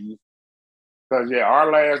believe. Because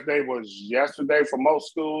our last day was yesterday for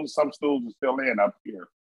most schools. Some schools are still in up here.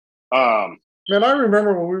 Man, I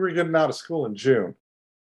remember when we were getting out of school in June.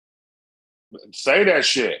 Say that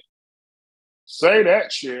shit. Say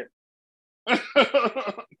that shit.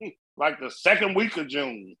 Like the second week of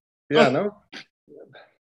June. Yeah, no.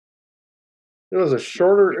 It was a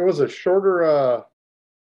shorter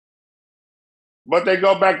But they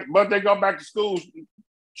go back to school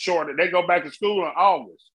shorter. They go back to school in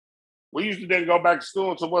August. We used to then go back to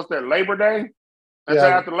school until what's that, Labor Day? That's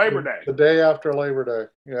after Labor Day. The day after Labor Day.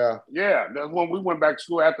 Yeah. Yeah, that's when we went back to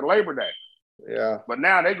school after Labor Day. Yeah. But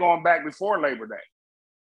now they're going back before Labor Day.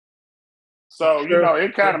 So,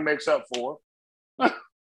 it kind of makes up for it.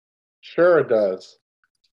 Sure it does.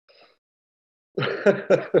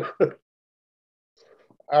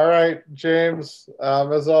 All right, James.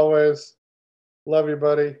 As always, love you,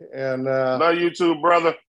 buddy, and love you too,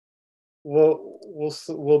 brother.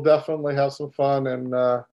 We'll definitely have some fun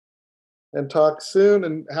and talk soon,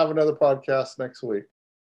 and have another podcast next week.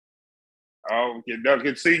 Okay,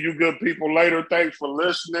 can see you good people later. Thanks for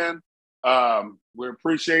listening. We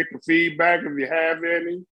appreciate the feedback if you have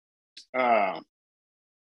any. I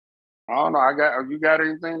don't know. You got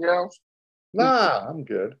anything else? Nah, I'm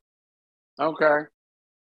good. Okay.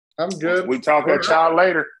 I'm good. We talk at y'all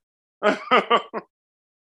later.